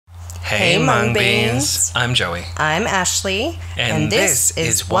Hey Mung Beans. I'm Joey. I'm Ashley. And this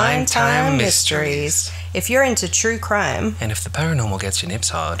is Wine Time Mysteries. If you're into true crime, And if the paranormal gets your nips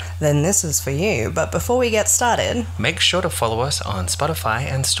hard, then this is for you. But before we get started, make sure to follow us on Spotify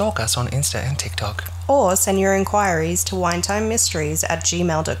and stalk us on Insta and TikTok. or send your inquiries to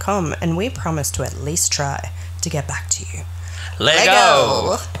winetimemysteries@gmail.com, and we promise to at least try to get back to you.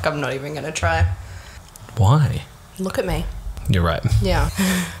 Lego! I'm not even going to try. Why? Look at me. You're right. Yeah.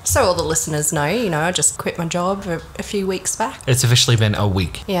 So all the listeners know, I just quit my job a few weeks back. It's officially been a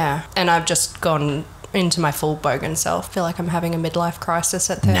week. Yeah. And I've just gone into my full bogan self. Feel like I'm having a midlife crisis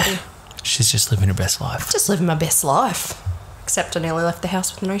at 30. Nah. She's just living her best life. Just living my best life. Except I nearly left the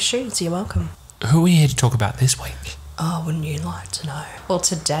house with no shoes. You're welcome. Who are we here to talk about this week? Oh, wouldn't you like to know? Well,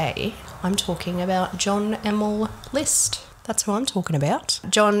 today I'm talking about John Emil List. That's who I'm talking about.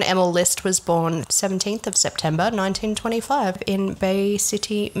 John Emil List was born 17th of September 1925 in Bay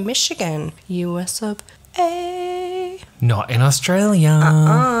City, Michigan, US of A. Not in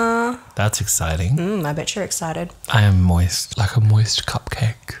Australia. That's exciting. I bet you're excited. I am moist, like a moist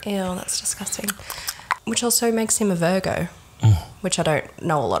cupcake. Ew, that's disgusting. Which also makes him a Virgo, which I don't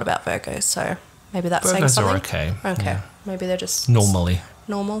know a lot about Virgos, so maybe that's saying Virgos something. are okay. Okay, Yeah. maybe they're just Normally.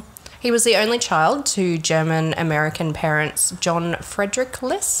 normal. He was the only child to German-American parents John Frederick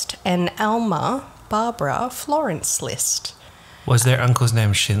List and Alma Barbara Florence List. Was their uncle's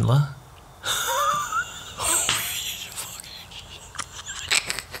name Schindler?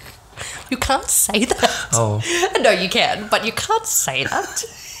 You can't say that. Oh. No, you can, but you can't say that.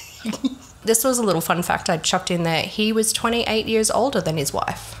 This was a little fun fact I chucked in there. He was 28 years older than his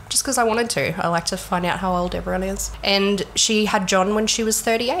wife, just because I wanted to. I like to find out how old everyone is. And she had John when she was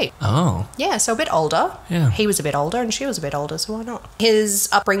 38. Oh. Yeah, so a bit older. Yeah. He was a bit older and she was a bit older, so why not? His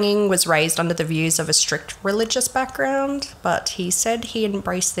upbringing was raised under the views of a strict religious background, but he said he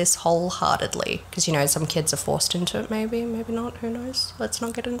embraced this wholeheartedly. Because, some kids are forced into it, maybe not, who knows? Let's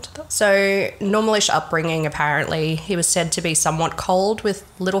not get into that. So, normalish upbringing, apparently. He was said to be somewhat cold with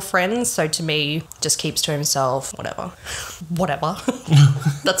little friends, so to me, just keeps to himself, whatever.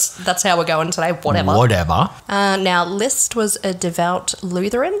 That's how we're going today, whatever. Now, List was a devout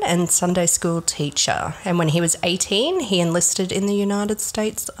Lutheran and Sunday school teacher, and when he was 18, he enlisted in the United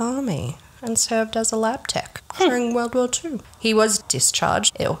States Army and served as a lab tech during World War II. He was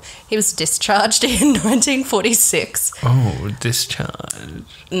discharged. He was discharged in 1946. Oh, discharge.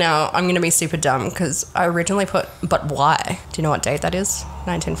 Now, I'm going to be super dumb because I originally put, but why? Do you know what date that is?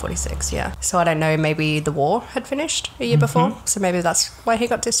 1946, yeah. So I don't know, maybe the war had finished a year before, so maybe that's why he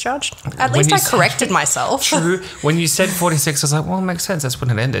got discharged. At least I corrected myself. True. When you said 46, I was like, well, it makes sense. That's when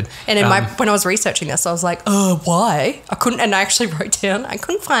it ended. And when I was researching this, I was like, why? I couldn't, and I actually wrote down, I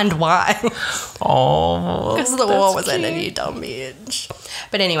couldn't find why. Oh, because the war was ended, you dumb bitch.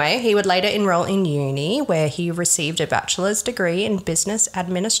 But anyway, he would later enroll in uni, where he received a bachelor's degree in business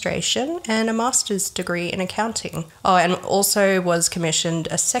administration and a master's degree in accounting. Oh, and also was commissioned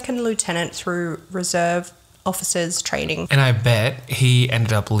a second lieutenant through reserve officers training. And I bet he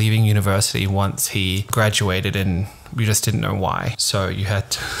ended up leaving university once he graduated, and you just didn't know why. So you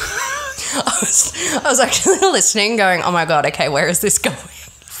had to... I was actually listening, going, oh my God, okay, where is this going?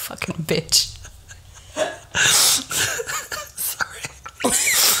 Fucking bitch. Sorry.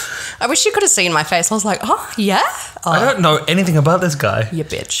 I wish you could have seen my face. I was like, oh, yeah? Oh, I don't know anything about this guy. you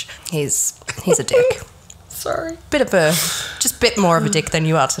bitch. He's a dick. Sorry. Just a bit more of a dick than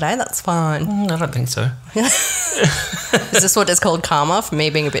you are today. That's fine. I don't think so. Is this what is called karma for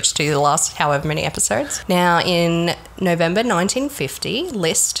me being a bitch to you the last however many episodes? Now, in November 1950,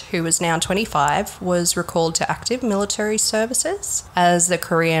 List, who was now 25, was recalled to active military services as the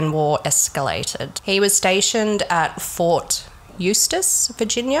Korean War escalated. He was stationed at Fort Eustis,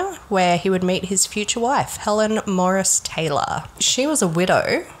 Virginia, where he would meet his future wife, Helen Morris Taylor. She was a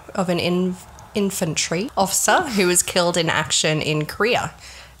widow of an infantry officer who was killed in action in Korea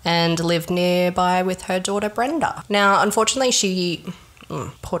and lived nearby with her daughter Brenda. Now, unfortunately,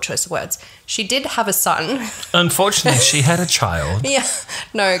 poor choice of words, she did have a son. Unfortunately, she had a child. Yeah,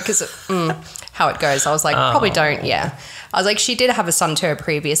 no, because how it goes, I was like, probably don't, yeah. I was like, she did have a son to her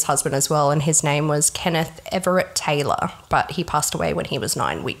previous husband as well, and his name was Kenneth Everett Taylor, but he passed away when he was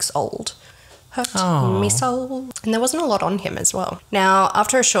 9 weeks old. Hurt me soul. And there wasn't a lot on him as well. Now,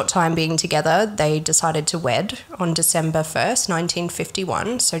 after a short time being together, they decided to wed on December 1st,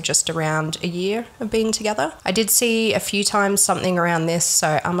 1951, so just around a year of being together. I did see a few times something around this,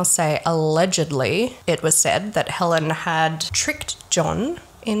 so I must say allegedly it was said that Helen had tricked John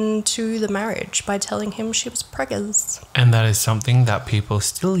into the marriage by telling him she was preggers. And that is something that people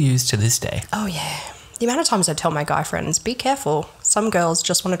still use to this day. Oh, yeah. The amount of times I tell my guy friends, be careful, some girls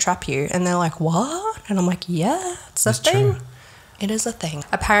just want to trap you. And they're like, what? And I'm like, yeah, it's a thing. True. It is a thing.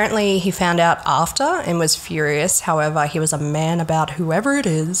 Apparently, he found out after and was furious. However, he was a man about whoever it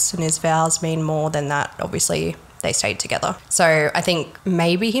is, and his vows mean more than that. Obviously, they stayed together. So I think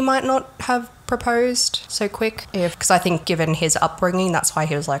maybe he might not have proposed so quick, because I think given his upbringing, that's why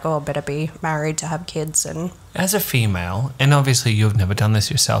he was like, oh, I better be married to have kids. And as a female, and obviously you've never done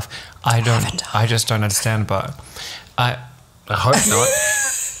this yourself, I just don't understand, but I hope not.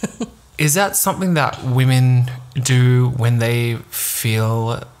 Is that something that women do when they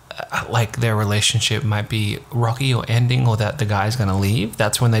feel like their relationship might be rocky or ending, or that the guy's going to leave?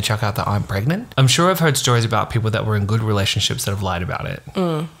 That's when they chuck out that I'm pregnant? I'm sure I've heard stories about people that were in good relationships that have lied about it.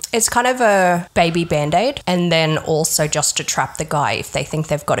 It's kind of a baby band-aid, and then also just to trap the guy if they think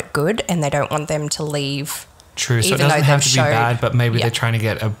they've got it good and they don't want them to leave. True, so it doesn't have to be bad, but maybe they're trying to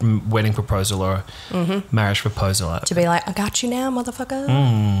get a wedding proposal or marriage proposal. To be like, I got you now, motherfucker.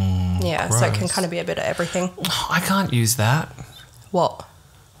 Yeah, gross. so it can kind of be a bit of everything. Oh, I can't use that. What?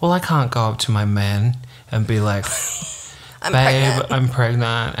 Well, I can't go up to my man and be like, I'm babe, pregnant. I'm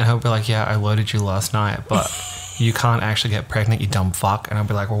pregnant. And he'll be like, yeah, I loaded you last night, but you can't actually get pregnant, you dumb fuck. And I'll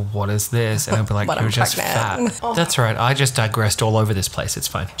be like, well, what is this? And I'll be like, But you're I'm just pregnant. fat. That's right. I just digressed all over this place. It's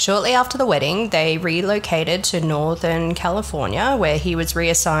fine. Shortly after the wedding, they relocated to Northern California, where he was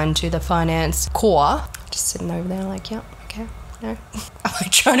reassigned to the finance corps. Just sitting over there like, yep, okay, no. I'm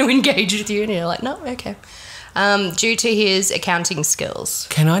trying to engage with you, and you're like, no, okay. Due to his accounting skills.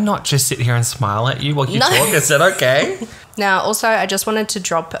 Can I not just sit here and smile at you while you talk? Is that okay? Now, also, I just wanted to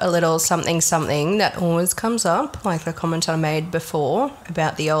drop a little something that always comes up, like the comment I made before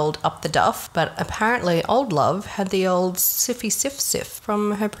about the old up the duff. But apparently, old love had the old siffy sif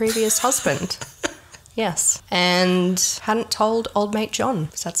from her previous husband. Yes. And hadn't told old mate John.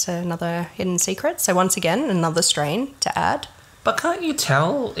 So that's another hidden secret. So once again, another strain to add. But can't you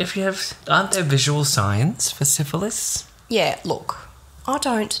tell if you have... Aren't there visual signs for syphilis? Yeah, look, I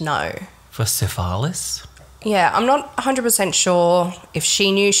don't know. For syphilis? Yeah, I'm not 100% sure if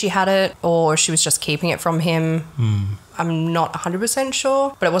she knew she had it or she was just keeping it from him. I'm not 100%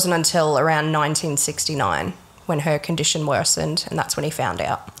 sure, but it wasn't until around 1969 when her condition worsened, and that's when he found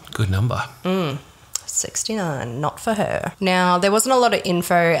out. Good number. 69, not for her. Now, there wasn't a lot of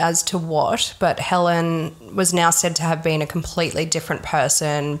info as to what, but Helen was now said to have been a completely different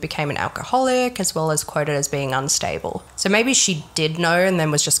person, became an alcoholic, as well as quoted as being unstable. So maybe she did know and then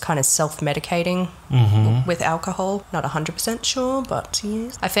was just kind of self-medicating with alcohol. Not 100% sure, but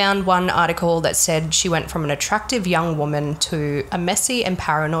yes. I found one article that said she went from an attractive young woman to a messy and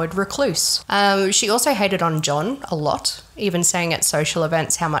paranoid recluse. She also hated on John a lot, even saying at social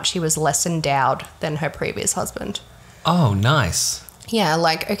events how much he was less endowed than her previous husband. Oh, nice. Yeah,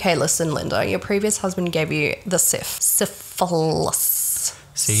 like, okay, listen, Linda, your previous husband gave you the syphilis.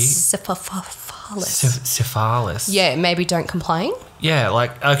 See? Syphilis. Syphilis. Yeah, maybe don't complain. Yeah,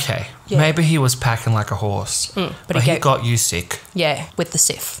 like, okay. Yeah. Maybe he was packing like a horse. But he got you sick. Yeah, with the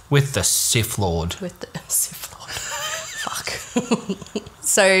Sif. With the Sif Lord. With the Sif Lord. Fuck.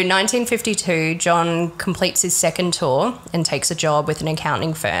 So, 1952, John completes his second tour and takes a job with an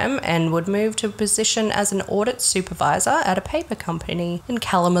accounting firm and would move to a position as an audit supervisor at a paper company in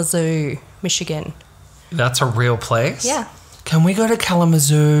Kalamazoo, Michigan. That's a real place? Yeah. Can we go to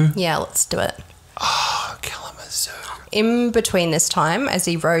Kalamazoo? Yeah, let's do it. Oh, Kalamazoo. In between this time, as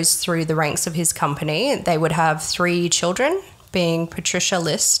he rose through the ranks of his company, they would have 3 children, being Patricia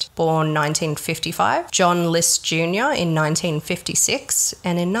List, born 1955, John List Jr. in 1956,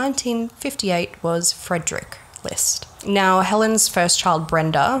 and in 1958 was Frederick List. Now, Helen's first child,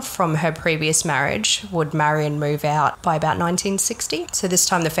 Brenda, from her previous marriage, would marry and move out by about 1960. So this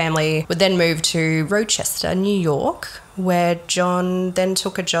time the family would then move to Rochester, New York, where John then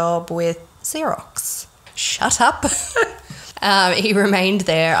took a job with Xerox. Shut up. He remained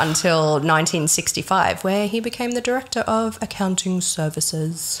there until 1965, where he became the Director of Accounting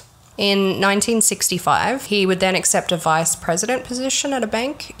Services. In 1965, he would then accept a vice president position at a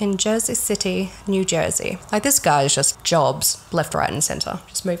bank in Jersey City, New Jersey. Like, this guy is just jobs, left, right, and centre,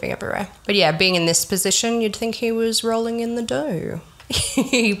 just moving everywhere. But yeah, being in this position, you'd think he was rolling in the dough.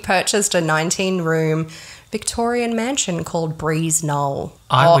 He purchased a 19-room Victorian mansion called Breeze Knoll.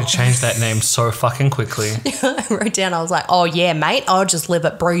 I would change that name so fucking quickly. I wrote down, I was like, oh yeah, mate, I'll just live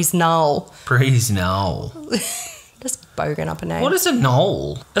at Breeze Knoll. Breeze Knoll. Just bogan up a name. What is a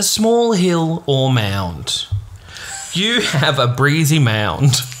knoll? A small hill or mound. You have a breezy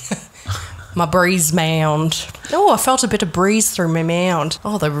mound. My breeze mound. Oh, I felt a bit of breeze through my mound.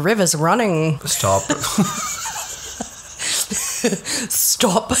 Oh, the river's running. Stop.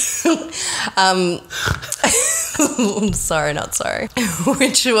 Stop. Sorry, not sorry.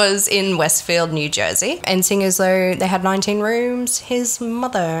 Which was in Westfield, New Jersey. And seeing as though they had 19 rooms, his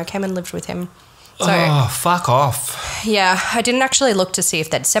mother came and lived with him. So, oh, fuck off. Yeah, I didn't actually look to see if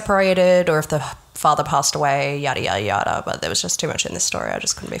they'd separated or if the father passed away, yada, yada, yada. But there was just too much in this story. I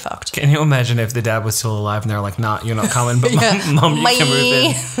just couldn't be fucked. Can you imagine if the dad was still alive and they're like, nah, you're not coming, but mum, you can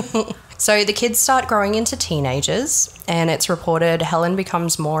move in. So the kids start growing into teenagers, and it's reported Helen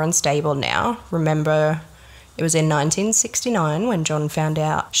becomes more unstable now. Remember, it was in 1969 when John found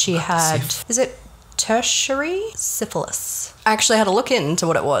out she had, is it tertiary syphilis? I actually had a look into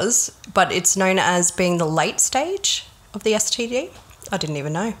what it was, but it's known as being the late stage of the STD. I didn't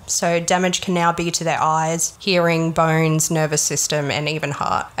even know. So damage can now be to their eyes, hearing, bones, nervous system, and even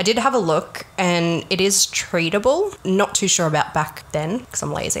heart. I did have a look, and it is treatable. Not too sure about back then because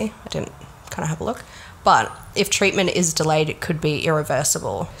I'm lazy. I didn't kind of have a look. But if treatment is delayed, it could be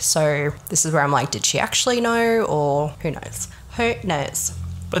irreversible. So this is where I'm like, did she actually know, or who knows? Who knows?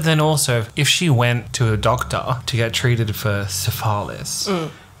 But then also, if she went to a doctor to get treated for syphilis,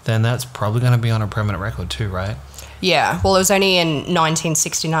 then that's probably going to be on a permanent record too, right? Yeah, well, it was only in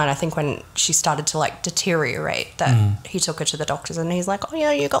 1969, I think, when she started to, like, deteriorate that he took her to the doctors and he's like, oh,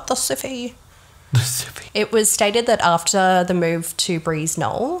 yeah, you got the syphy. It was stated that after the move to Breeze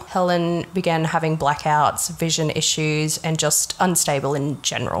Knoll, Helen began having blackouts, vision issues, and just unstable in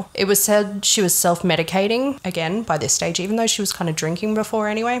general. It was said she was self-medicating, again, by this stage, even though she was kind of drinking before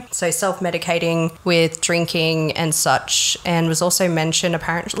anyway. So self-medicating with drinking and such, and was also mentioned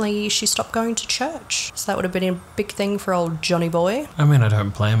apparently she stopped going to church. So that would have been a big thing for old Johnny boy. I mean, I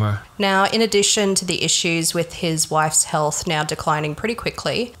don't blame her. Now, in addition to the issues with his wife's health now declining pretty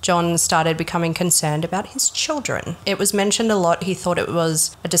quickly, John started becoming concerned about his children. It was mentioned a lot he thought it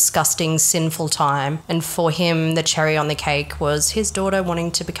was a disgusting, sinful time, and for him, the cherry on the cake was his daughter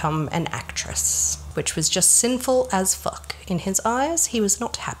wanting to become an actress, which was just sinful as fuck. In his eyes, he was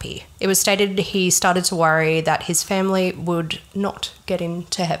not happy. It was stated he started to worry that his family would not get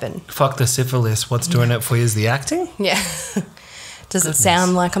into heaven. Fuck the syphilis. What's doing it for you is the acting? Yeah. Does it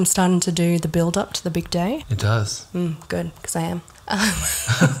sound like I'm starting to do the build-up to the big day? It does. Good, because I am.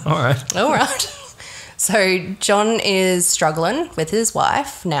 All right. All right. So John is struggling with his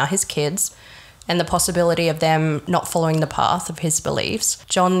wife, now his kids, and the possibility of them not following the path of his beliefs.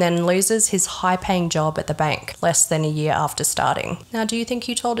 John then loses his high-paying job at the bank less than a year after starting. Now, do you think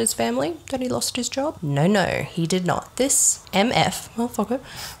he told his family that he lost his job? No, he did not. This MF, motherfucker,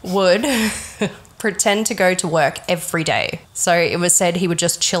 would pretend to go to work every day. So it was said he would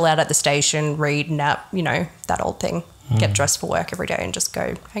just chill out at the station, read, nap, you know, that old thing. Get dressed for work every day and just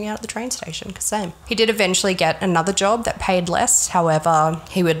go hang out at the train station, because same. He did eventually get another job that paid less. However,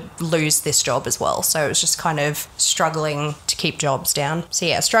 he would lose this job as well. So it was just kind of struggling to keep jobs down. So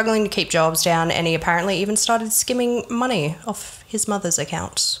yeah, struggling to keep jobs down, and he apparently even started skimming money off his mother's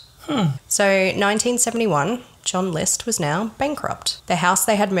accounts. So 1971, John List was now bankrupt. The house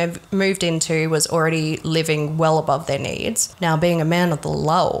they had moved into was already living well above their needs. Now, being a man of the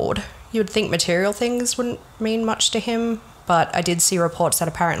Lord, you would think material things wouldn't mean much to him, but I did see reports that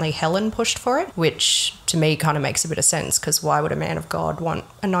apparently Helen pushed for it, which to me kind of makes a bit of sense, because why would a man of God want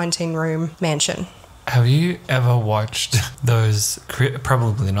a 19-room mansion? Have you ever watched those,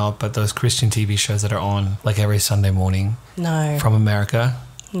 probably not, but those Christian TV shows that are on like every Sunday morning? No. From America?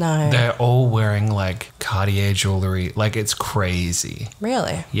 No. They're all wearing like Cartier jewelry. Like, it's crazy.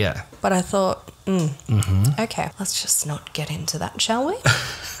 Really? Yeah. But I thought, okay, let's just not get into that, shall we?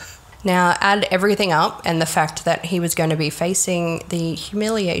 Now, add everything up, and the fact that he was going to be facing the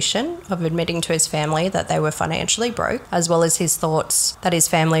humiliation of admitting to his family that they were financially broke, as well as his thoughts that his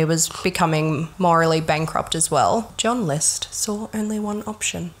family was becoming morally bankrupt as well. John List saw only one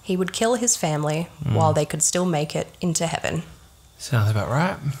option. He would kill his family while they could still make it into heaven. Sounds about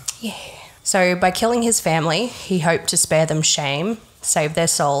right. Yeah. So by killing his family, he hoped to spare them shame, save their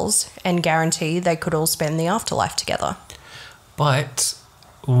souls, and guarantee they could all spend the afterlife together. But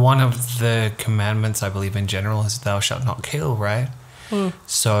one of the commandments, I believe, in general is thou shalt not kill, right?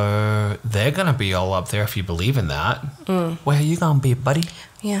 So they're going to be all up there if you believe in that. Where are you going to be, buddy?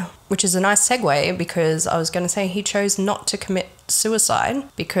 Yeah, which is a nice segue, because I was going to say he chose not to commit suicide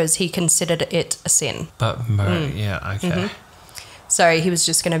because he considered it a sin. But, yeah, okay. So he was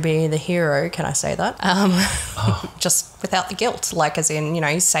just going to be the hero, can I say that? Just without the guilt, like as in, you know,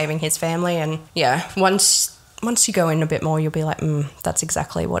 he's saving his family. And yeah, once you go in a bit more, you'll be like, that's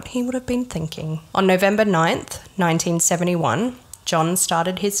exactly what he would have been thinking. On November 9th, 1971, John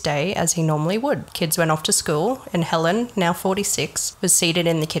started his day as he normally would. Kids went off to school, and Helen, now 46, was seated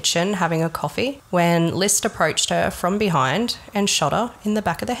in the kitchen having a coffee when List approached her from behind and shot her in the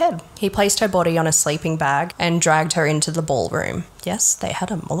back of the head. He placed her body on a sleeping bag and dragged her into the ballroom. Yes, they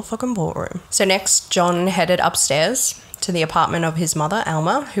had a motherfucking ballroom. So next, John headed upstairs to the apartment of his mother,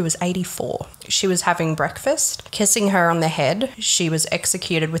 Alma, who was 84. She was having breakfast. Kissing her on the head, she was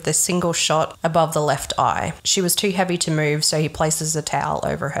executed with a single shot above the left eye. She was too heavy to move, so he places a towel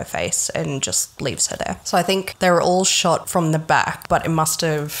over her face and just leaves her there. So I think they were all shot from the back, but it must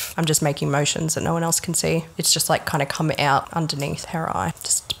have, I'm just making motions that no one else can see. It's just like kind of come out underneath her eye,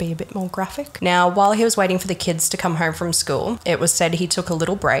 just to be a bit more graphic. Now, while he was waiting for the kids to come home from school, it was said he took a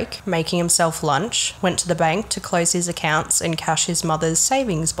little break, making himself lunch, went to the bank to close his accounts and cash his mother's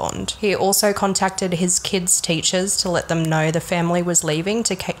savings bond. He also contacted his kids' teachers to let them know the family was leaving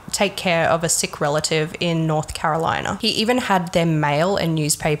to take care of a sick relative in North Carolina. He even had their mail and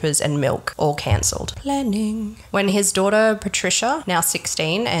newspapers and milk all cancelled. Planning. When his daughter Patricia, now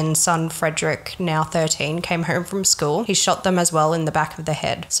 16, and son Frederick, now 13, came home from school, he shot them as well in the back of the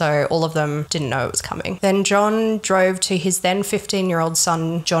head. So all of them didn't know it was coming. Then John drove to his then 15-year-old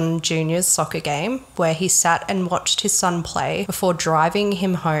son John Jr.'s soccer game, where he sat and watched his son play before driving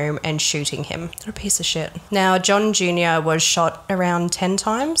him home and shooting him. What a piece of shit. Now, John Jr. was shot around 10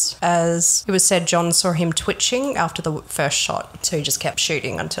 times, as it was said John saw him twitching after the first shot, so he just kept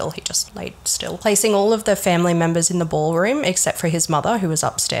shooting until he just laid still. Placing all of the family members in the ballroom, except for his mother, who was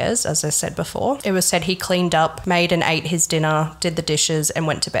upstairs, as I said before. It was said he cleaned up, made and ate his dinner, did the dishes, and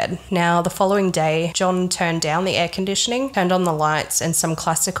went to bed. Now, the following day, John turned down the air conditioning, turned on the lights and some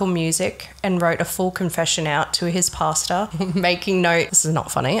classical music, and wrote a full confession out to his pastor, making note, this is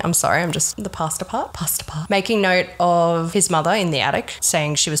not funny, I'm sorry, I'm just the pastor part, making note of his mother in the attic,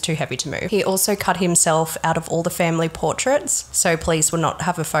 saying she was too heavy to move. He also cut himself out of all the family portraits, so police would not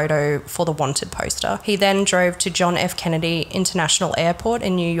have a photo for the wanted poster. He then drove to John F. Kennedy International Airport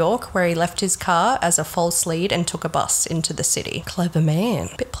in New York, where he left his car as a false lead and took a bus into the city. Clever man.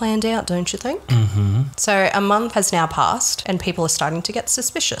 Bit planned out, don't you think? Mm-hmm. So a month has now passed, and people are starting to get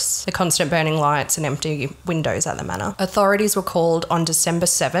suspicious. The constant burning lights and empty windows at the manor. Authorities were called on December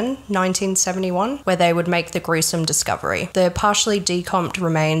 7, 1971, where they would make the gruesome discovery. The partially decomped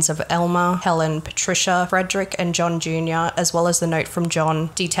remains of Elma, Helen, Patricia, Frederick and John Jr., as well as the note from John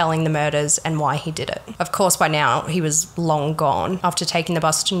detailing the murders and why he did it. Of course, by now, he was long gone. After taking the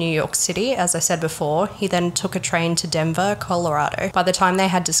bus to New York City, as I said before, he then took a train to Denver, Colorado. By the time they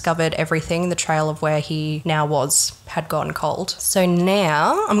had discovered everything, the trail of where he now was had gone cold. So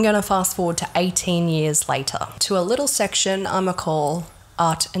now I'm going to fast forward to 18 years later to a little section I'm going to call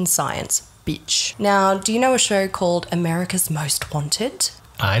Art and Science, bitch. Now, do you know a show called America's Most Wanted?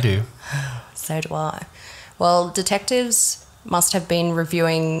 I do. So do I. Well, detectives must have been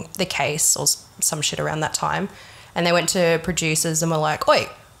reviewing the case or some shit around that time, and they went to producers and were like, oi,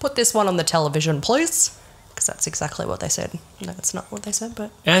 put this one on the television, please. Because that's exactly what they said. No, that's not what they said,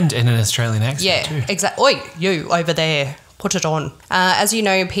 but... And in an Australian accent, too. Yeah, exactly. Oi, you over there, put it on. As you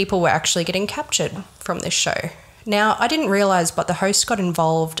know, people were actually getting captured from this show. Now, I didn't realise, but the host got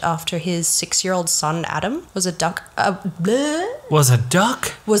involved after his 6-year-old son, Adam, was a duck... Was a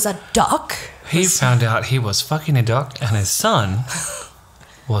duck? Was a duck? He found out he was fucking a duck and his son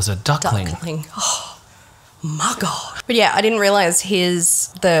was a duckling. Oh, my God. But yeah, I didn't realise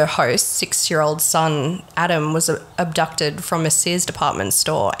the host, 6-year-old son, Adam, was abducted from a Sears department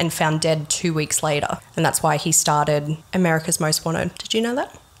store and found dead 2 weeks later. And that's why he started America's Most Wanted. Did you know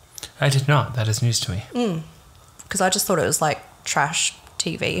that? I did not. That is news to me. Because I just thought it was like trash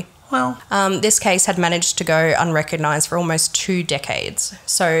TV. Well, this case had managed to go unrecognised for almost 2 decades.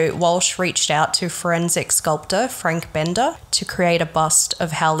 So Walsh reached out to forensic sculptor Frank Bender to create a bust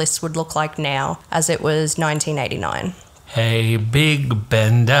of how this would look like now, as it was 1989. Hey, Big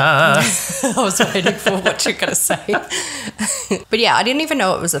Bender. I was waiting for what you're going to say. But yeah, I didn't even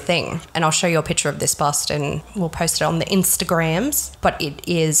know it was a thing. And I'll show you a picture of this bust and we'll post it on the Instagrams. But it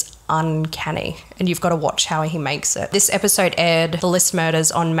is uncanny, and you've got to watch how he makes it. This episode aired The List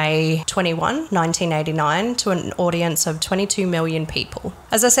Murders on May 21, 1989 to an audience of 22 million people.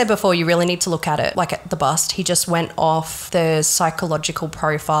 As I said before, you really need to look at it like at the bust. He just went off the psychological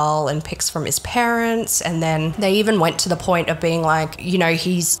profile and pics from his parents, and then they even went to the point of being like, you know,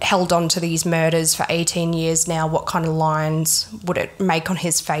 he's held on to these murders for 18 years now. What kind of lines would it make on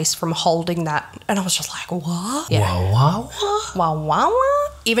his face from holding that? And I was just like, what? Yeah. Wow.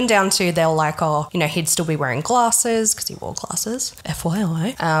 Even down to they were like, oh, you know, he'd still be wearing glasses because he wore glasses,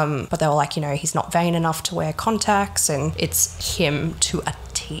 FYI. But they were like, you know, he's not vain enough to wear contacts, and it's him to a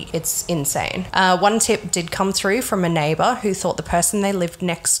T. It's insane. One tip did come through from a neighbour who thought the person they lived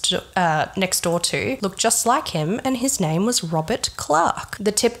next door to looked just like him, and his name was Robert Clark.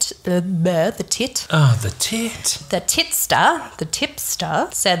 The tipster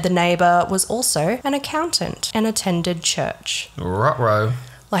said the neighbour was also an accountant and attended church. Ruh-roh.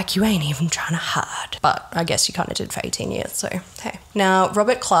 Like, you ain't even trying to hard. But I guess you kind of did for 18 years, so hey. Now,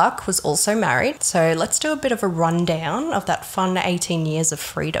 Robert Clark was also married, so let's do a bit of a rundown of that fun 18 years of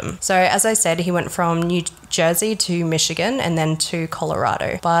freedom. So, as I said, he went from New Jersey to Michigan and then to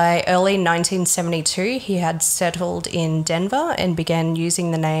Colorado. By early 1972, he had settled in Denver and began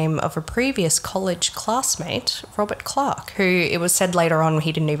using the name of a previous college classmate, Robert Clark, who it was said later on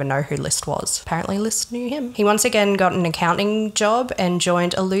he didn't even know who List was. Apparently, List knew him. He once again got an accounting job and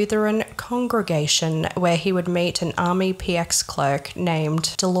joined a Lutheran congregation where he would meet an Army PX clerk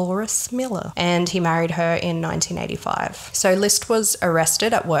named Dolores Miller, and he married her in 1985. So List was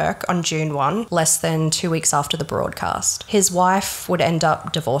arrested at work on June 1, less than 2 weeks after the broadcast. His wife would end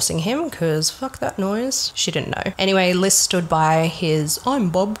up divorcing him because fuck that noise. She didn't know. Anyway, List stood by his "I'm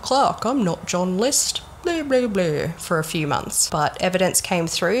Bob Clark, I'm not John List" blah, blah, blah, for a few months. But evidence came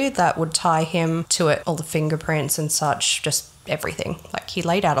through that would tie him to it, all the fingerprints and such, just everything. Like, he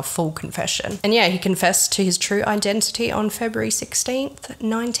laid out a full confession. And yeah, he confessed to his true identity on February 16th,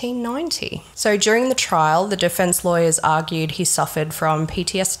 1990. So during the trial, the defense lawyers argued he suffered from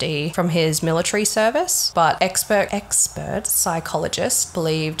PTSD from his military service, but expert psychologists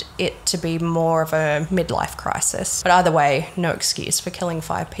believed it to be more of a midlife crisis. But either way, no excuse for killing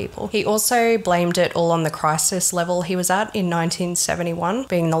 5 people. He also blamed it all on the crisis level he was at in 1971,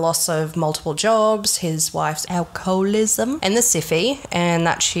 being the loss of multiple jobs, his wife's alcoholism, and the siffy, and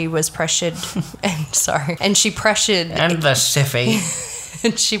that she was pressured and she pressured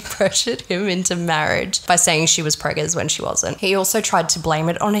him into marriage by saying she was preggers when she wasn't. He also tried to blame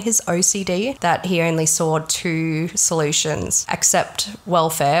it on his OCD, that he only saw 2 solutions: accept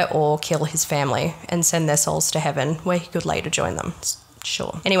welfare or kill his family and send their souls to heaven, where he could later join them.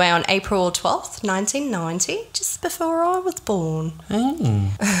 Sure. Anyway, on April 12th, 1990, just before I was born.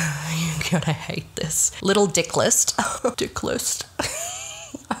 You're gonna hate this. Little Dick List. Dick List.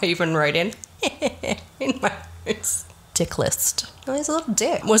 I even wrote in my notes. Dick List. Oh, he's a little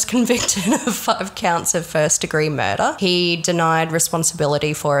dick. Was convicted of 5 counts of first-degree murder. He denied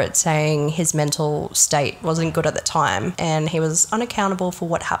responsibility for it, saying his mental state wasn't good at the time and he was unaccountable for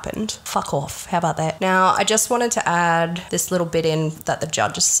what happened. Fuck off. How about that? Now, I just wanted to add this little bit in that the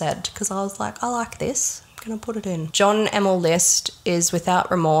judge said, because I was like, I like this. Gonna put it in. John Emil List is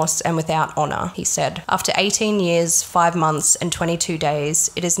without remorse and without honour, he said. After 18 years, 5 months and 22 days,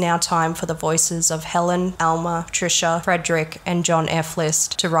 it is now time for the voices of Helen, Alma, Tricia, Frederick and John F.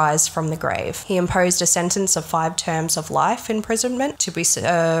 List to rise from the grave. He imposed a sentence of 5 terms of life imprisonment to be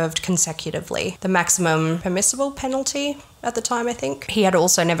served consecutively, the maximum permissible penalty at the time, I think. He had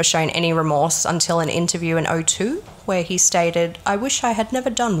also never shown any remorse until an interview in 2002, where he stated, "I wish I had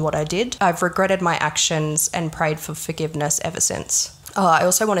never done what I did. I've regretted my actions and prayed for forgiveness ever since." Oh, I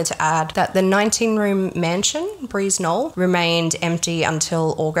also wanted to add that the 19-room mansion, Breeze Knoll, remained empty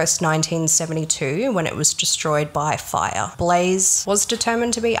until August 1972 when it was destroyed by fire. Blaze was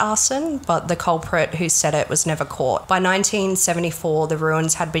determined to be arson, but the culprit who set it was never caught. By 1974, the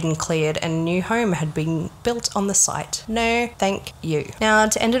ruins had been cleared and a new home had been built on the site. No, thank you. Now,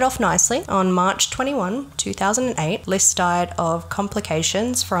 to end it off nicely, on March 21, 2008, List died of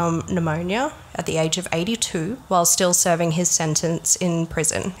complications from pneumonia at the age of 82 while still serving his sentence in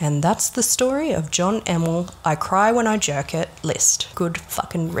prison. And that's the story of John Emil, I cry when I jerk it, List. Good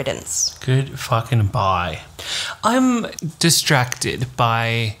fucking riddance. Good fucking bye. I'm distracted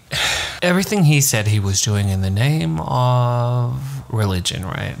by everything he said he was doing in the name of religion,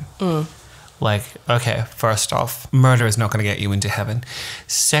 right? Like, okay, first off, murder is not going to get you into heaven.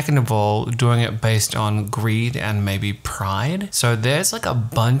 Second of all, doing it based on greed and maybe pride. So there's like a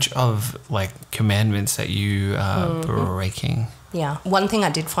bunch of like commandments that you are breaking. Yeah. One thing I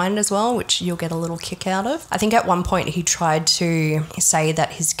did find as well, which you'll get a little kick out of, I think at one point he tried to say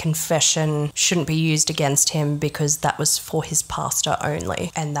that his confession shouldn't be used against him because that was for his pastor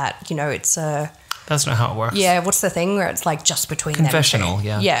only, and that, you know, it's a... That's not how it works. Yeah, what's the thing where it's like just between confessional, them two?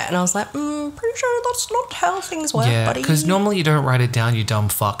 Yeah. Yeah, and I was like, pretty sure that's not how things work, buddy. Yeah, because normally you don't write it down, you dumb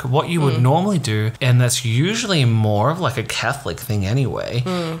fuck. What you would normally do, and that's usually more of like a Catholic thing anyway,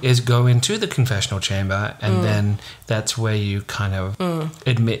 is go into the confessional chamber and then that's where you kind of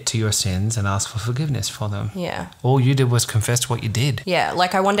admit to your sins and ask for forgiveness for them. Yeah. All you did was confess what you did. Yeah,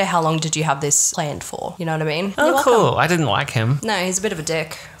 like I wonder how long did you have this planned for? You know what I mean? Oh, cool. I didn't like him. No, he's a bit of a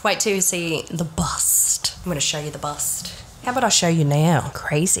dick. Wait till you see the bust. I'm going to show you the bust. How about I show you now?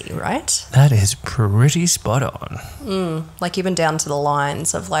 Crazy, right? That is pretty spot on. Like even down to the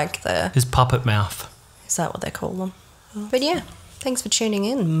lines of like the... His puppet mouth. Is that what they call them? But yeah, thanks for tuning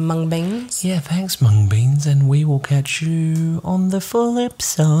in, mung beans. Yeah, thanks, mung beans, and we will catch you on the flip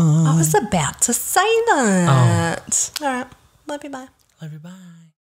side. I was about to say that. All right. Love you, bye. Love you, bye.